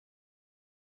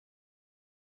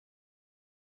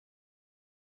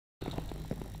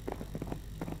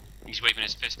He's waving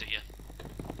his fist at you.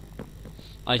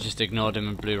 I just ignored him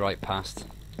and blew right past.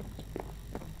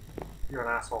 You're an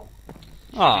asshole.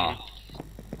 Ah,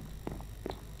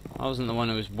 I wasn't the one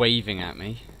who was waving at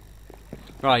me.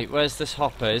 Right, where's this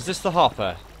hopper? Is this the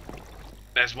hopper?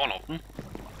 There's one of them.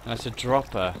 That's a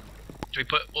dropper. Do we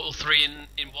put all three in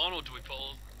one, or do we put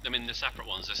all them in the separate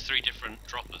ones? There's 3 different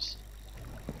droppers.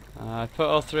 I put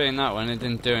all 3 in that one, it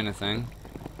didn't do anything.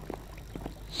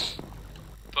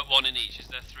 Put 1 in each. Is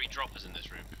there 3 droppers in this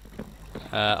room?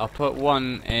 I'll put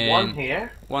 1 in... 1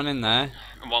 here? 1 in there.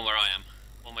 And 1 where I am.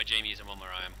 1 where Jamie is and 1 where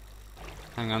I am.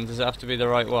 Hang on, does it have to be the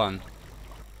right one?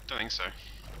 Don't think so.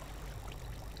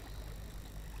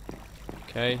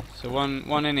 Okay, so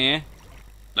one in here.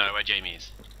 No, where Jamie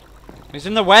is. He's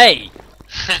in the way!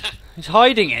 He's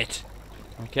hiding it!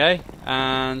 Okay,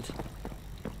 and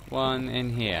 1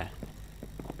 in here.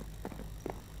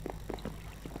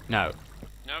 No.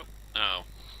 No? Oh.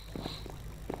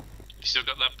 You still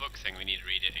got that book thing? We need to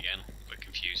read it again. We're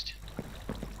confused.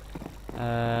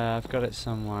 I've got it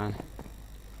somewhere.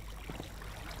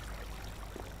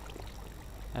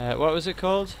 What was it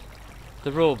called?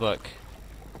 The rule book.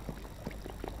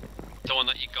 The one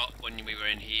that you got when we were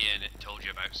in here and it told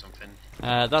you about something.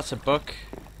 That's a book.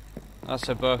 That's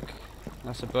a book.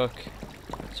 That's a book.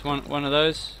 It's one of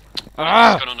those.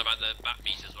 Ah! It's gone on about the bat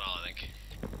meat as well, I think.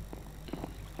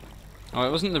 Oh,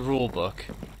 it wasn't the rule book.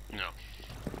 No.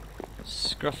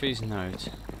 Scruffy's note.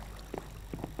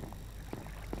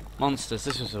 Monsters,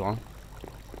 this was the one.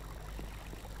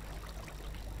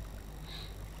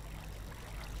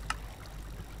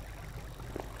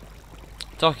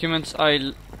 Documents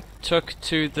I took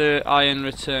to the iron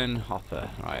return hopper.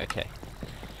 Right, okay.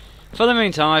 For the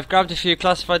meantime, I've grabbed a few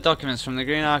classified documents from the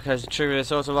Green Archive to trigger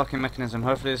this auto-locking mechanism.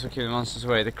 Hopefully this will keep the monsters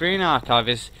away. The Green Archive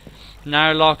is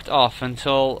now locked off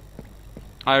until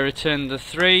I return the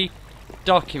 3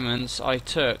 documents I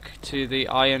took to the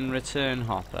iron return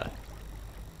hopper.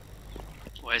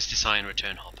 Where's this iron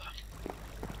return hopper?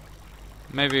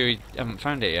 Maybe we haven't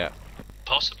found it yet.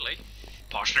 Possibly.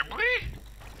 Possibly?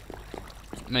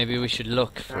 Maybe we should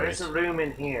look for There it. is a room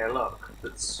in here, look,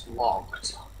 that's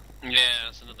locked. Yeah,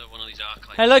 that's another one of these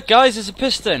archives. Hey look guys, there's a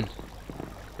piston!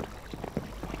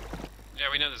 Yeah,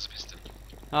 we know there's a piston.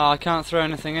 Oh, I can't throw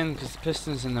anything in because the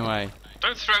piston's in the way.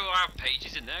 Don't throw our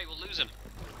pages in there, we'll lose them.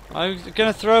 I was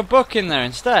going to throw a book in there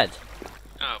instead.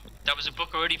 Oh, that was a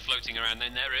book already floating around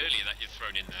in there earlier that you've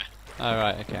thrown in there. Oh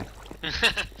right, okay.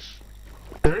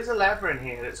 There is a lever in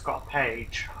here that's got a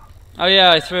page. Oh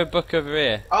yeah, I threw a book over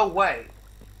here. Oh wait,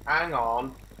 hang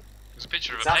on. There's a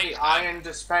picture of Is a that page the there. iron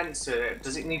dispenser?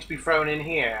 Does it need to be thrown in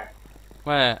here?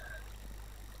 Where?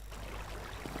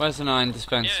 Where's an iron Yeah,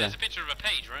 dispenser? there's a picture of a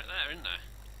page right there, isn't there?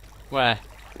 Where?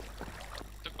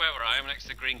 Look where I am, next to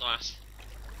the green glass.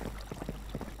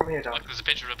 Come here, Dad. Look, there's a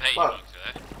picture of a page Look. marked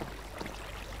there.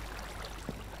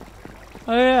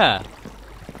 Oh yeah.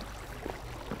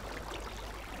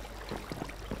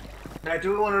 Now,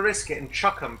 do we want to risk it and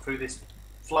chuck them through this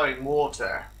flowing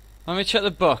water? Let me check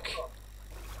the book.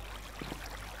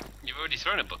 You've already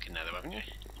thrown a book in there though, haven't you?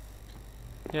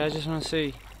 Yeah, I just want to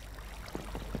see.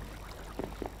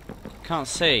 Can't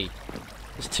see.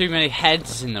 There's too many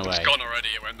heads in the way. It's gone already,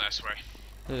 it went this way.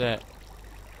 Did it?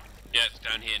 Yeah, it's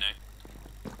down here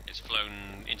now. It's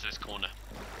flown into this corner.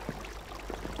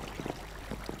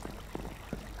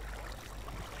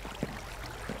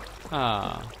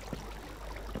 Ah.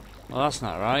 Well, that's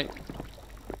not right.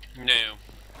 No.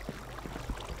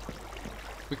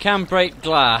 We can break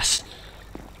glass.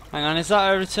 Hang on, is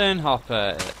that a return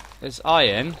hopper? It's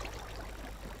iron.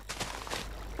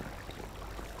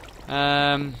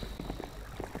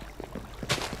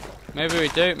 Maybe we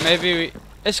do. Maybe we.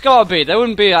 It's gotta be. There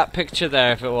wouldn't be that picture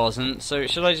there if it wasn't. So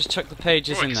should I just chuck the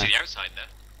pages Oh, I in can there? see the outside there.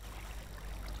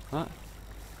 What?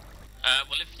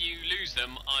 Well, if you lose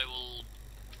them, I will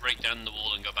break down the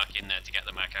wall and go back in there to get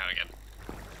them back out again.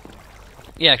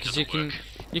 Yeah, It because doesn't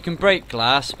you can break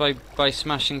glass by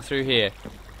smashing through here.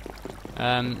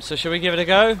 So shall we give it a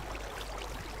go?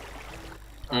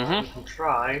 We can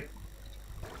try.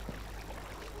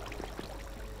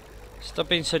 Stop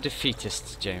being so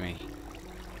defeatist, Jamie.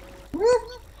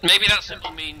 Maybe that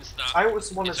symbol means that I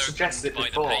always want to it's suggest it opened by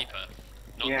before. the paper.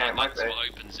 Not Yeah, that it might that's be. what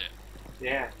opens it.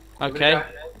 Yeah. Okay.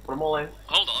 Put them all in.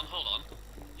 Hold on, hold on.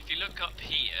 If you look up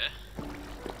here,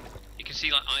 you can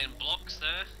see like iron blocks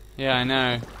there. Yeah, I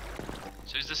know.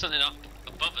 So is there something up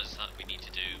above us that we need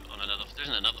to do on another? There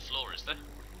isn't another floor, is there?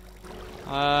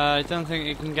 I don't think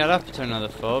you can get up to another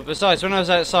 4. Besides, when I was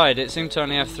outside, it seemed to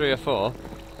only have 3 or 4.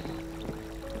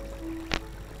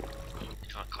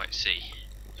 Can't quite see.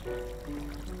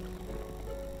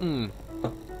 Hmm.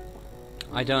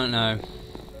 I don't know.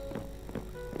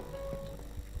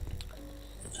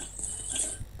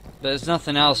 there's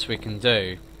nothing else we can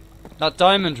do. That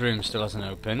diamond room still hasn't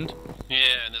opened.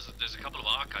 Yeah, and there's a couple of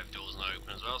archive doors not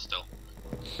open as well still.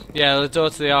 Yeah, the door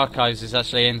to the archives is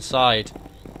actually inside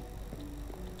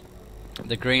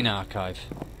the green archive.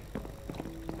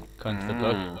 According to the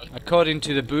book. According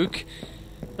to the book.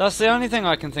 That's the only thing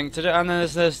I can think to do. And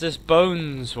there's this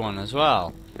bones one as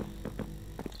well.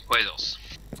 Huesos.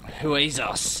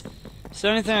 Huesos. It's the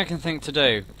only thing I can think to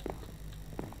do.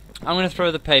 I'm going to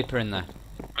throw the paper in there.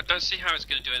 I don't see how it's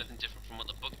going to do anything different from what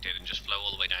the book did and just flow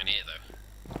all the way down here though.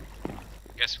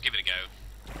 I guess we'll give it a go.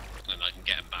 And I can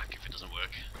get him back if it doesn't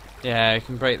work. Yeah, you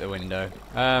can break the window.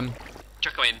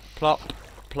 Chuck him in. Plop,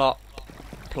 plop,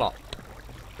 plop.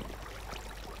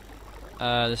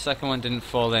 The second one didn't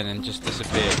fall in and just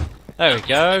disappeared. There we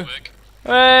go.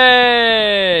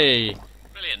 Hey!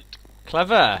 Brilliant.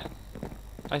 Clever.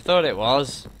 I thought it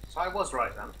was. So I was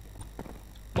right then.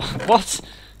 What?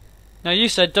 No, you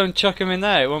said don't chuck him in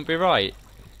there. It won't be right.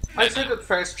 I said at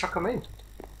first chuck him in.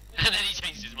 And then he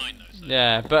changed his mind though. So.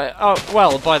 Yeah, but oh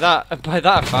well. By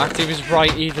that fact, he was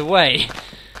right either way.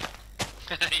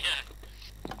 Yeah.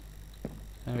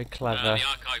 Very clever. The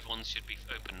archive ones should be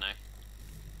open now.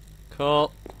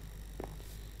 Cool.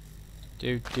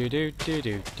 Do do do do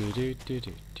do do do do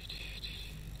do.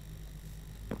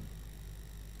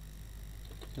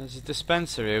 There's a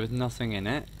dispenser here with nothing in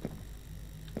it.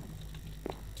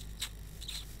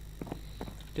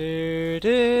 Do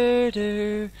do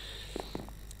do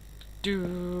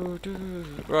do do.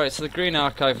 Right, so the green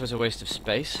archive was a waste of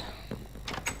space.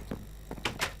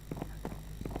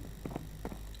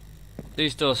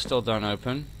 These doors still don't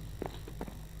open.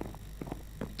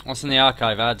 What's in the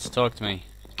archive, Ads? Talk to me.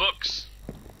 Books.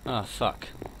 Oh, fuck.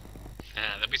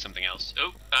 There'll be something else.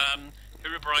 Oh,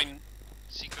 Herobrine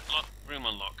secret lock room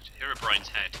unlocked. Herobrine's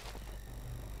head.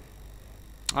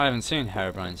 I haven't seen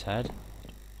Herobrine's head.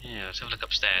 Yeah, let's have a look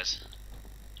upstairs.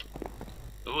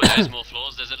 Oh, there's more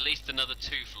floors. There's at least another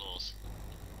 2 floors.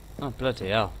 Oh, bloody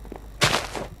hell.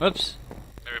 Whoops.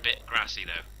 They're a bit grassy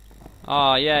though.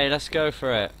 Oh, yay, let's go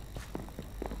for it.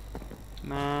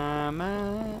 Ma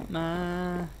ma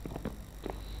ma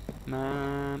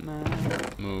ma ma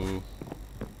moo.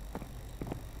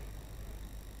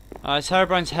 Oh, it's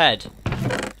Herobrine's head.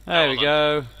 There we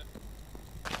go.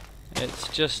 It's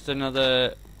just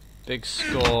another big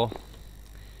score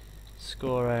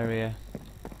area.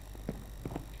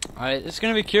 It's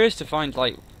going to be curious to find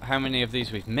like how many of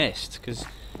these we've missed, because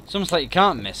it's almost like you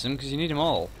can't miss them because you need them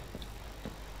all.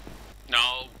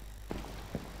 No.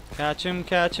 Catch 'em,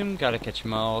 gotta catch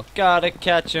 'em all, gotta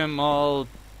catch 'em all.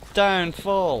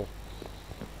 Downfall.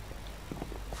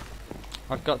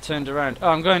 I've got turned around. Oh,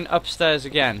 I'm going upstairs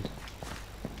again.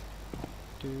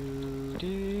 Do,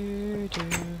 do, do.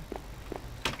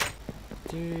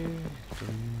 Do, do.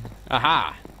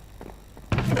 Aha!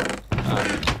 Oh.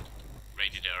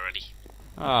 Raided it already.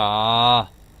 Ah,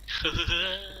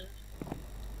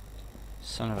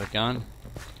 son of a gun.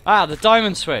 Ah, the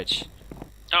diamond switch!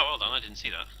 Oh, hold on, I didn't see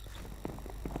that.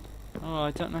 Oh,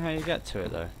 I don't know how you get to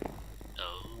it though.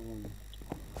 Oh.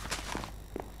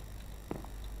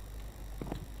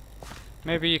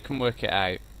 Maybe you can work it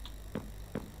out.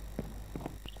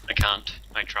 I can't.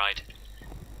 I tried.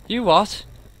 You what?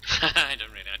 I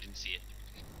didn't see it.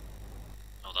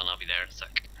 Hold on, I'll be there in a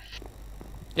sec.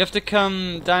 You have to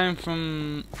come down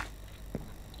from...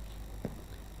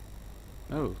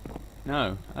 Oh,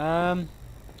 no. I'm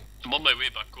on my way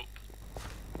back up.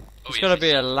 There's gotta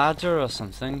be a ladder or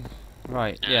something.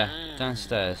 Right, yeah,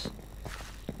 downstairs.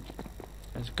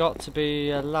 There's got to be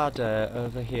a ladder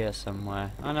over here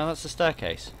somewhere. Oh no, that's the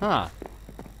staircase. Huh.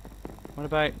 What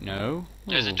about... No?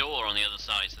 There's a Ooh. door on the other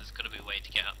side, so there's gotta be a way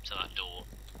to get up to that door.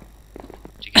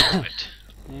 To get to it.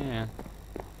 Yeah.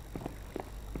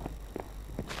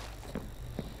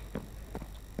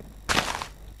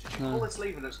 Did you pull this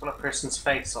lever that's got a person's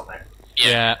face on it?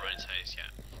 Yeah. Brian's house, yeah.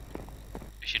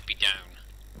 It should be down.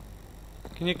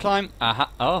 Can you climb? Aha.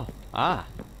 Oh. Ah.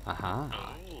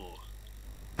 Aha.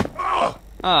 Oh.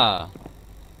 Ah.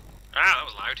 Ah, that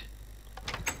was loud.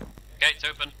 Gate's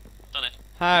open. Done it.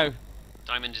 How?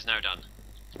 Diamond is now done.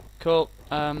 Cool.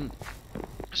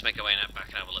 Let's make our way back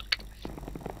and have a look.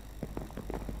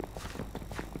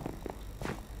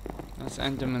 That's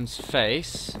Enderman's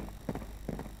face.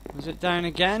 Was it down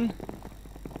again?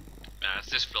 Nah, it's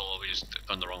this floor. We just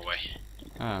gone the wrong way.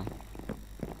 Oh.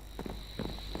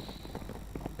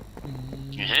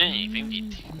 Hey, found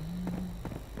it.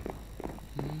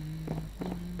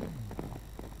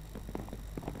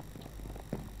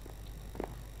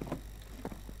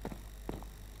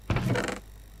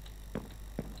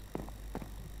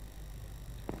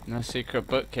 No secret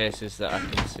bookcases that I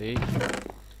can see.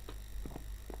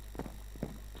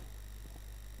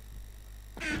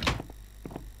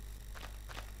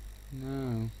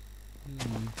 No.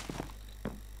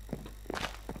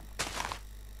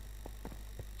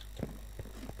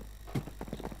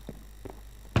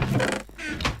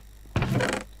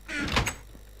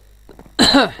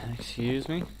 Excuse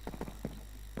me.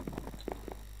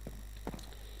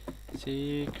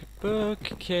 Secret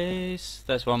bookcase.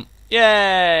 There's one.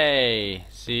 Yay!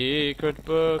 Secret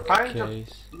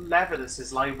bookcase. Lever this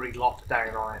is library locked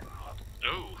down on it.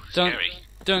 Oh, Don't- scary.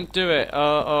 Don't do it,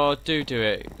 or do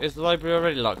it. Is the library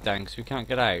already locked down because we can't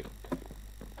get out?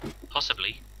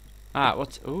 Possibly. Ah,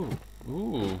 what's... Ooh.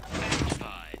 Ooh.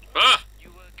 Ah! You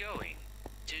were going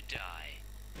to die.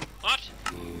 What?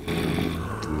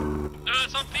 No,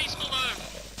 it's not peaceful though!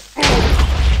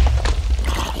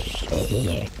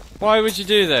 Why would you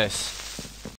do this?